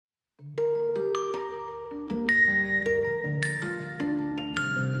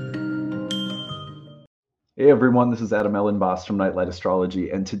Hey everyone, this is Adam Ellenboss from Nightlight Astrology,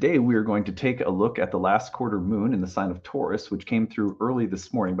 and today we are going to take a look at the last quarter moon in the sign of Taurus, which came through early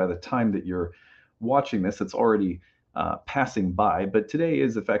this morning. By the time that you're watching this, it's already passing by, but today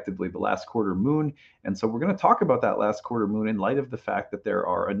is effectively the last quarter moon, and so we're going to talk about that last quarter moon in light of the fact that there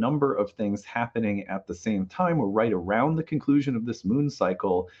are a number of things happening at the same time or right around the conclusion of this moon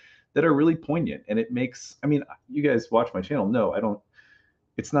cycle that are really poignant. And it makes, I mean, you guys watch my channel, no, I don't.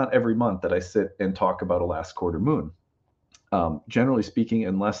 It's not every month that I sit and talk about a last quarter moon. Generally speaking,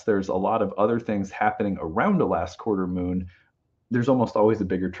 unless there's a lot of other things happening around a last quarter moon, there's almost always a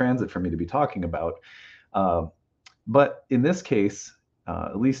bigger transit for me to be talking about. But in this case,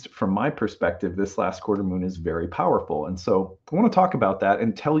 at least from my perspective, this last quarter moon is very powerful. And so I want to talk about that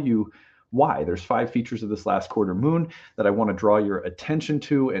and tell you why. There's 5 features of this last quarter moon that I want to draw your attention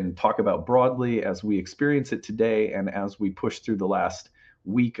to and talk about broadly as we experience it today and as we push through the last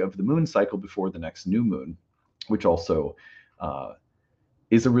week of the moon cycle before the next new moon, which also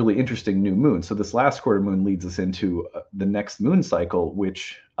is a really interesting new moon. So this last quarter moon leads us into the next moon cycle,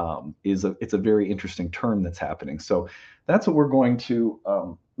 which it's a very interesting turn that's happening. So that's what we're going to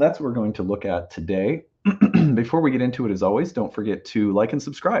look at today. Before we get into it, as always, don't forget to like and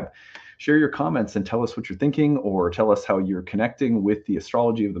subscribe. Share your comments and tell us what you're thinking, or tell us how you're connecting with the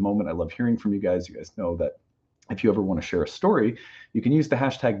astrology of the moment. I love hearing from you guys. You guys know that if you ever want to share a story, you can use the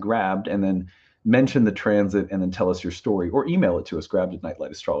hashtag grabbed and then mention the transit and then tell us your story, or email it to us,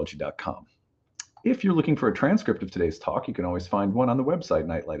 grabbed@nightlightastrology.com. If you're looking for a transcript of today's talk, you can always find one on the website,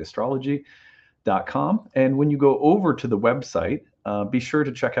 nightlightastrology.com. And when you go over to the website, be sure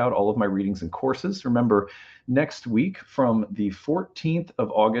to check out all of my readings and courses. Remember, next week from the 14th of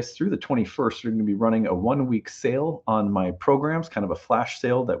August through the 21st, we're going to be running a 1-week sale on my programs, kind of a flash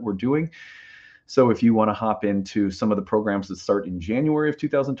sale that we're doing. So if you want to hop into some of the programs that start in January of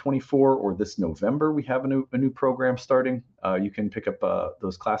 2024, or this November, we have a new program starting, you can pick up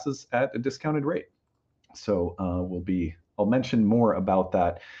those classes at a discounted rate. So I'll mention more about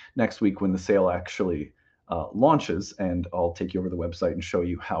that next week when the sale actually launches, and I'll take you over the website and show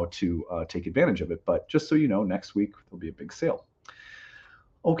you how to take advantage of it. But just so you know, next week there'll be a big sale.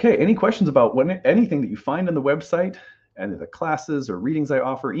 Okay, any questions about anything that you find on the website? And the classes or readings I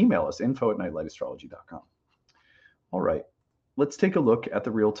offer, email us, info@nightlightastrology.com. All right, let's take a look at the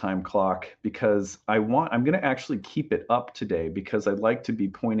real-time clock, because I'm going to actually keep it up today because I'd like to be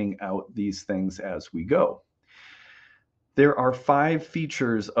pointing out these things as we go. There are 5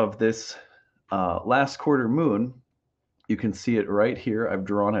 features of this last quarter moon. You can see it right here. I've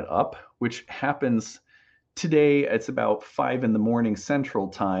drawn it up, which happens today. It's about 5 in the morning Central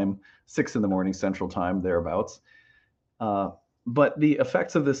Time, 6 in the morning Central Time, thereabouts. But the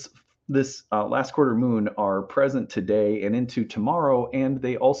effects of this last quarter moon are present today and into tomorrow, and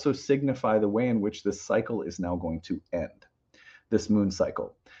they also signify the way in which this cycle is now going to end, this moon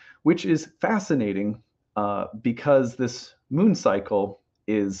cycle, which is fascinating because this moon cycle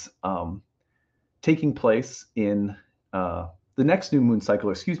is taking place in the next new moon cycle,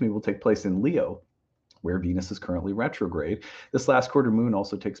 will take place in Leo, where Venus is currently retrograde. This last quarter moon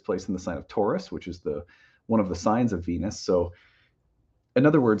also takes place in the sign of Taurus, which is one of the signs of Venus. So in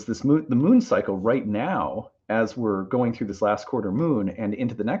other words, the moon cycle right now, as we're going through this last quarter moon and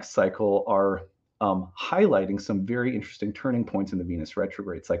into the next cycle, are highlighting some very interesting turning points in the Venus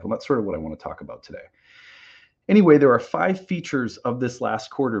retrograde cycle. And that's sort of what I want to talk about today. Anyway, there are 5 features of this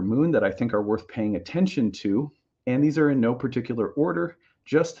last quarter moon that I think are worth paying attention to. And these are in no particular order,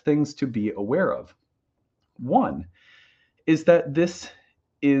 just things to be aware of. One is that this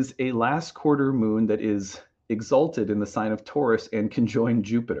is a last quarter moon that is exalted in the sign of Taurus and conjoined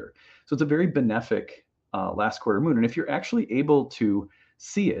Jupiter. So it's a very benefic last quarter moon. And if you're actually able to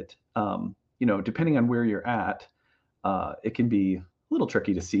see it, depending on where you're at, it can be a little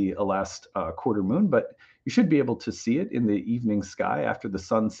tricky to see a last quarter moon, but you should be able to see it in the evening sky after the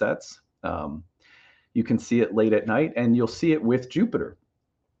sun sets. You can see it late at night, and you'll see it with Jupiter.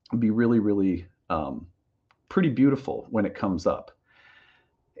 It'll be really, really pretty beautiful when it comes up.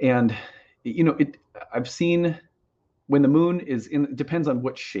 And, I've seen when the moon is it depends on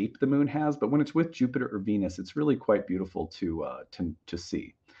what shape the moon has, but when it's with Jupiter or Venus, it's really quite beautiful to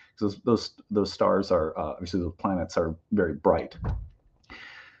see. Because those stars are, obviously the planets are very bright.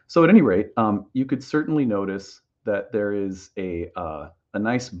 So at any rate, you could certainly notice that there is a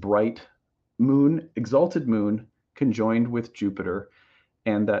nice bright moon, exalted moon, conjoined with Jupiter,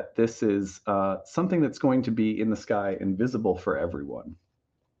 and that this is something that's going to be in the sky and visible for everyone.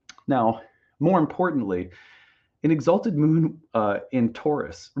 Now, more importantly, an exalted moon in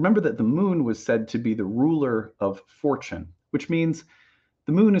Taurus. Remember that the moon was said to be the ruler of fortune, which means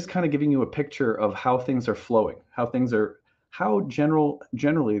the moon is kind of giving you a picture of how things are flowing, how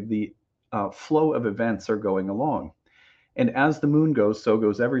generally the flow of events are going along. And as the moon goes, so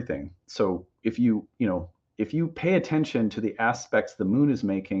goes everything. So if you pay attention to the aspects the moon is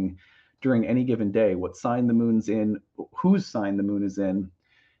making during any given day, what sign the moon's in, whose sign the moon is in,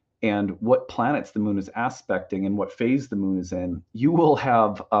 and what planets the moon is aspecting and what phase the moon is in, you will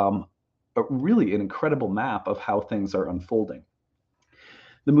have really an incredible map of how things are unfolding.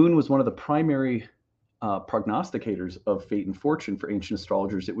 The moon was one of the primary prognosticators of fate and fortune for ancient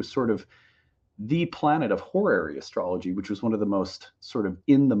astrologers. It was sort of the planet of horary astrology, which was one of the most sort of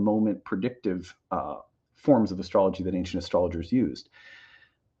in the moment predictive forms of astrology that ancient astrologers used.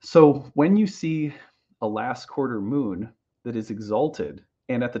 So when you see a last quarter moon that is exalted,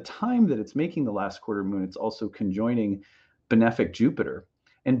 and at the time that it's making the last quarter moon, it's also conjoining benefic Jupiter,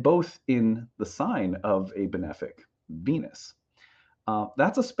 and both in the sign of a benefic Venus.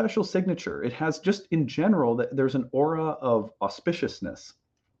 That's a special signature. It has just in general that there's an aura of auspiciousness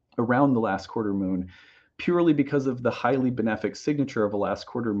around the last quarter moon, purely because of the highly benefic signature of a last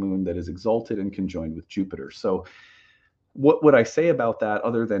quarter moon that is exalted and conjoined with Jupiter. So what would I say about that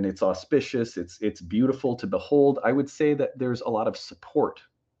other than it's auspicious, it's beautiful to behold? I would say that there's a lot of support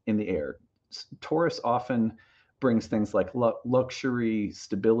in the air. Taurus often brings things like luxury,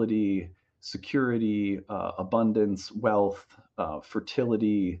 stability, security, abundance, wealth,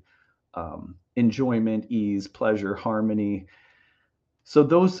 fertility, enjoyment, ease, pleasure, harmony. So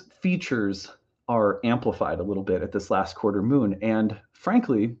those features are amplified a little bit at this last quarter moon. And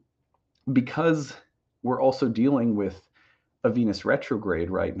frankly, because we're also dealing with a Venus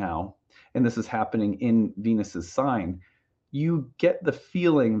retrograde right now, and this is happening in Venus's sign, you get the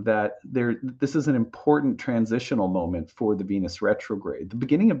feeling that this is an important transitional moment for the Venus retrograde. The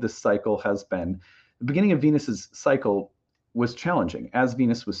beginning of this cycle the beginning of Venus's cycle was challenging. As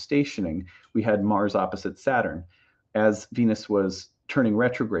Venus was stationing, we had Mars opposite Saturn. As Venus was turning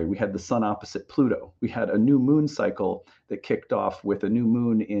retrograde, we had the Sun opposite Pluto. We had a new moon cycle that kicked off with a new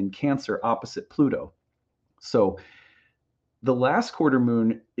moon in Cancer opposite Pluto. So the last quarter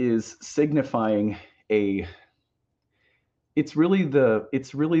moon is signifying it's really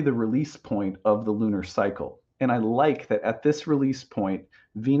the release point of the lunar cycle. And I like that at this release point,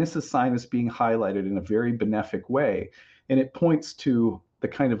 Venus's sign is being highlighted in a very benefic way. And it points to the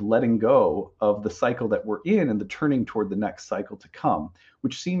kind of letting go of the cycle that we're in and the turning toward the next cycle to come,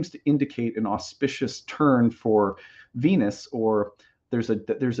 which seems to indicate an auspicious turn for Venus, or there's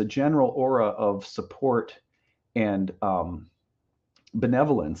a general aura of support and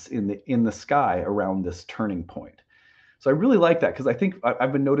benevolence in the sky around this turning point. So I really like that, because I think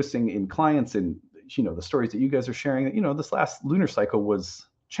I've been noticing in clients and the stories that you guys are sharing that this last lunar cycle was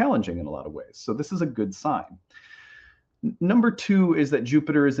challenging in a lot of ways. So this is a good sign. Number 2 is that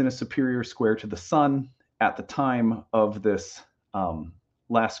Jupiter is in a superior square to the Sun at the time of this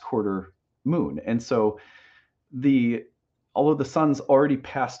last quarter moon. And so although the Sun's already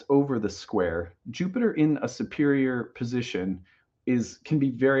passed over the square, Jupiter in a superior position can be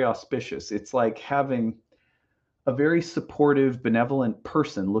very auspicious. It's like having a very supportive, benevolent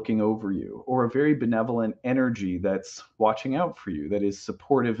person looking over you, or a very benevolent energy that's watching out for you, that is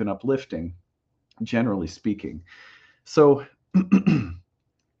supportive and uplifting, generally speaking. So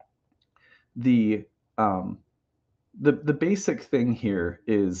the basic thing here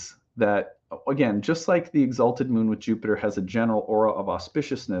is that, again, just like the exalted moon with Jupiter has a general aura of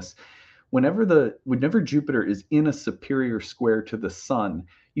auspiciousness, whenever Jupiter is in a superior square to the Sun,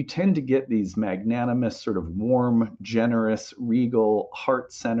 you tend to get these magnanimous, sort of warm, generous, regal,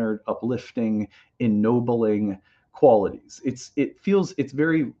 heart-centered, uplifting, ennobling qualities. It's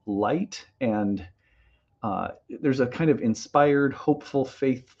very light, and there's a kind of inspired, hopeful,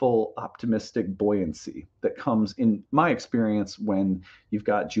 faithful, optimistic buoyancy that comes, in my experience, when you've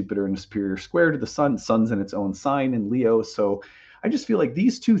got Jupiter in a superior square to the Sun. Sun's in its own sign in Leo. So I just feel like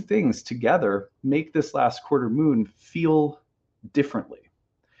these two things together make this last quarter moon feel differently.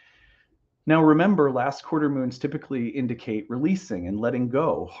 Now, remember, last quarter moons typically indicate releasing and letting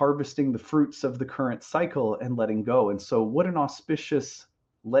go, harvesting the fruits of the current cycle and letting go. And so what an auspicious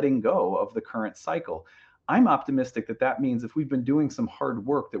letting go of the current cycle. I'm optimistic that means if we've been doing some hard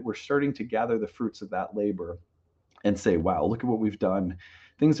work, that we're starting to gather the fruits of that labor and say, wow, look at what we've done.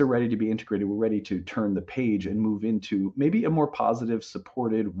 Things are ready to be integrated. We're ready to turn the page and move into maybe a more positive,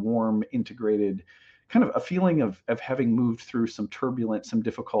 supported, warm, integrated, kind of a feeling of having moved through some turbulent, some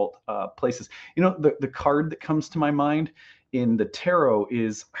difficult places. The card that comes to my mind in the tarot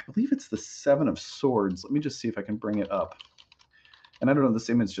is, I believe it's the 7 of Swords. Let me just see if I can bring it up. And I don't know, this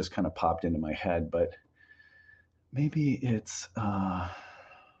image just kind of popped into my head, but maybe it's,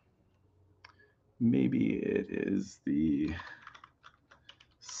 maybe it is the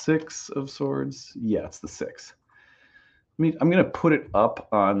Six of Swords. Yeah, it's the six. I'm going to put it up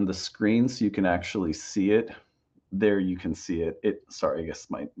on the screen so you can actually see it. There you can see it. Sorry, I guess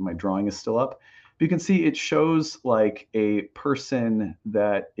my drawing is still up. But you can see it shows like a person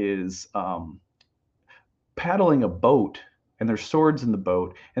that is paddling a boat, and there's swords in the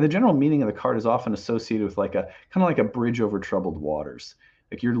boat. And the general meaning of the card is often associated with like a kind of like a bridge over troubled waters.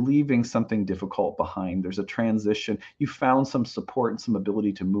 Like you're leaving something difficult behind. There's a transition. You found some support and some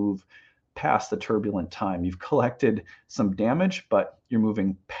ability to move past the turbulent time. You've collected some damage, but you're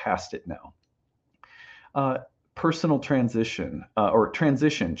moving past it now. Personal transition or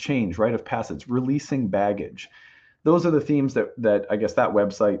transition, change, rite of passage, releasing baggage. Those are the themes that I guess that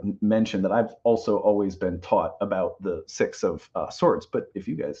website mentioned that I've also always been taught about the Six of Swords. But if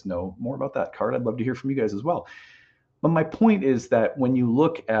you guys know more about that card, I'd love to hear from you guys as well. But my point is that when you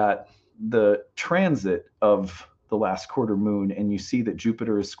look at the transit of the last quarter moon and you see that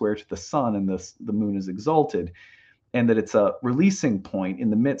Jupiter is square to the sun and the moon is exalted, and that it's a releasing point in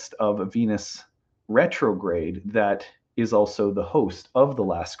the midst of a Venus retrograde that is also the host of the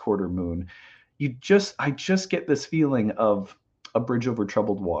last quarter moon, I just get this feeling of a bridge over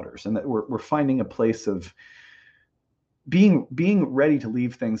troubled waters, and that we're finding a place of being ready to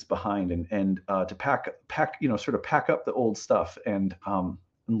leave things behind and to pack sort of pack up the old stuff and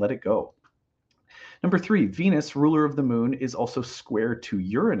let it go. Number 3, Venus, ruler of the moon, is also square to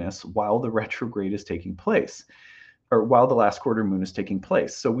Uranus while the retrograde is taking place, or while the last quarter moon is taking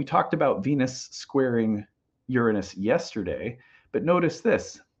place. So we talked about Venus squaring Uranus yesterday, but notice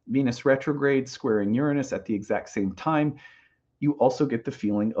this. Venus retrograde squaring Uranus at the exact same time, you also get the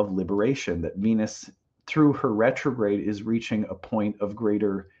feeling of liberation, that Venus, through her retrograde, is reaching a point of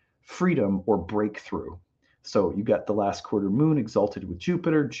greater freedom or breakthrough. So you got the last quarter moon exalted with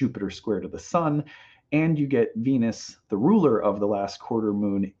Jupiter, Jupiter square to the sun, and you get Venus, the ruler of the last quarter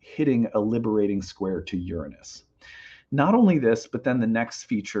moon, hitting a liberating square to Uranus. Not only this, but then the next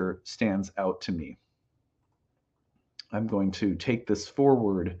feature stands out to me. I'm going to take this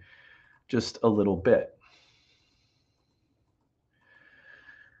forward just a little bit.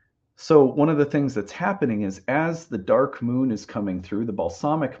 So one of the things that's happening is as the dark moon is coming through, the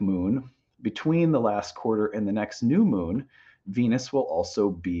balsamic moon, between the last quarter and the next new moon, Venus will also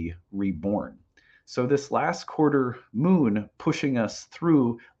be reborn. So this last quarter moon pushing us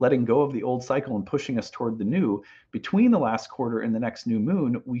through, letting go of the old cycle and pushing us toward the new, between the last quarter and the next new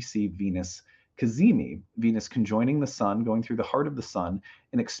moon, we see Venus Cazimi, Venus conjoining the sun, going through the heart of the sun,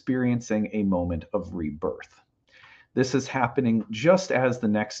 and experiencing a moment of rebirth. This is happening just as the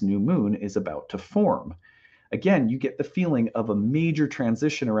next new moon is about to form. Again, you get the feeling of a major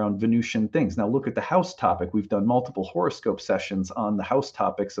transition around Venusian things. Now look at the house topic. We've done multiple horoscope sessions on the house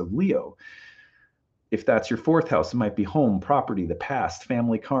topics of Leo. If that's your 4th house, it might be home, property, the past,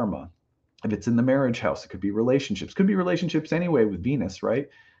 family karma. If it's in the marriage house, it could be relationships. Could be relationships anyway with Venus, right?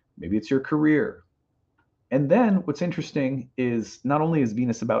 Maybe it's your career. And then what's interesting is not only is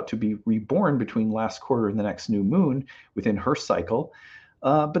Venus about to be reborn between last quarter and the next new moon within her cycle,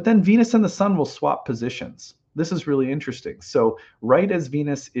 but then Venus and the sun will swap positions. This is really interesting. So right as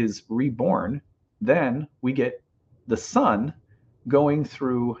Venus is reborn, then we get the sun going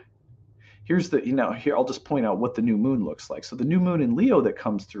through. Here I'll just point out what the new moon looks like. So the new moon in Leo that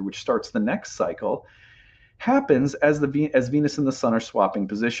comes through, which starts the next cycle, happens as Venus and the sun are swapping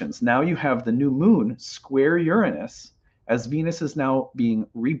positions. Now you have the new moon square Uranus, as Venus is now being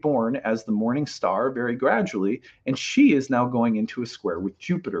reborn as the morning star very gradually, and she is now going into a square with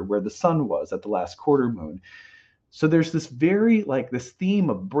Jupiter, where the sun was at the last quarter moon. So there's this this theme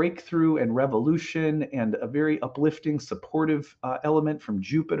of breakthrough and revolution and a very uplifting, supportive element from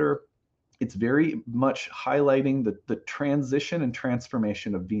Jupiter. It's very much highlighting the transition and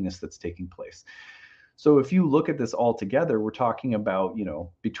transformation of Venus that's taking place. So if you look at this all together, we're talking about,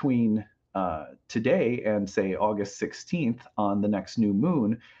 between today and say August 16th on the next new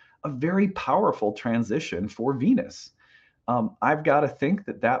moon, a very powerful transition for Venus. I've got to think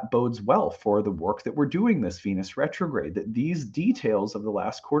that bodes well for the work that we're doing this Venus retrograde, that these details of the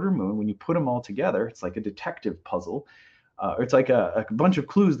last quarter moon, when you put them all together, it's like a detective puzzle. It's like a bunch of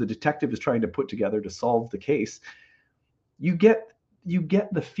clues the detective is trying to put together to solve the case. You get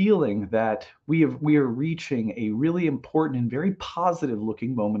the feeling that we are reaching a really important and very positive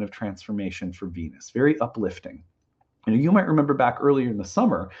looking moment of transformation for Venus, very uplifting. You might remember back earlier in the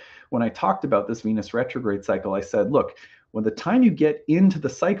summer when I talked about this Venus retrograde cycle, I said, look, when the time you get into the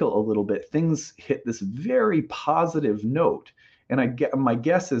cycle a little bit, things hit this very positive note. And my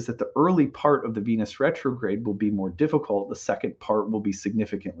guess is that the early part of the Venus retrograde will be more difficult. The second part will be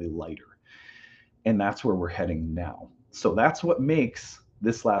significantly lighter. And that's where we're heading now. So that's what makes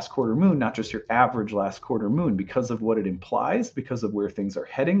this last quarter moon not just your average last quarter moon, because of what it implies, because of where things are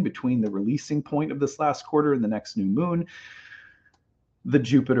heading between the releasing point of this last quarter and the next new moon. The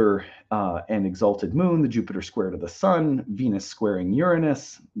Jupiter and exalted moon, the Jupiter square to the sun, Venus squaring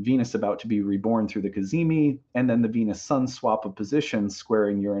Uranus, Venus about to be reborn through the Cazimi, and then the Venus-Sun swap of positions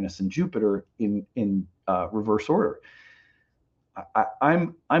squaring Uranus and Jupiter in reverse order.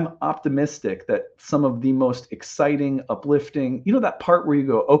 I'm optimistic that some of the most exciting, uplifting, that part where you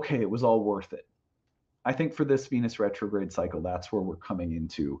go, okay, it was all worth it. I think for this Venus retrograde cycle, that's where we're coming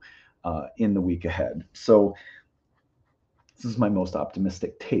into in the week ahead. So this is my most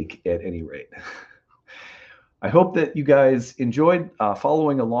optimistic take at any rate. I hope that you guys enjoyed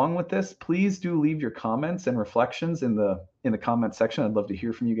following along with this. Please do leave your comments and reflections in the comment section. I'd love to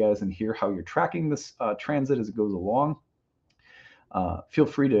hear from you guys and hear how you're tracking this transit as it goes along. Feel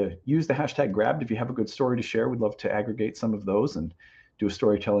free to use the hashtag grabbed if you have a good story to share. We'd love to aggregate some of those and do a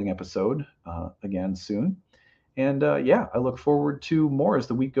storytelling episode again soon. And yeah, I look forward to more as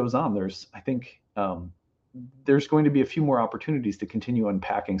the week goes on. I think there's going to be a few more opportunities to continue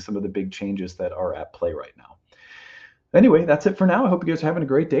unpacking some of the big changes that are at play right now. Anyway, that's it for now. I hope you guys are having a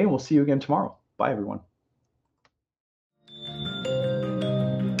great day, and we'll see you again tomorrow. Bye, everyone.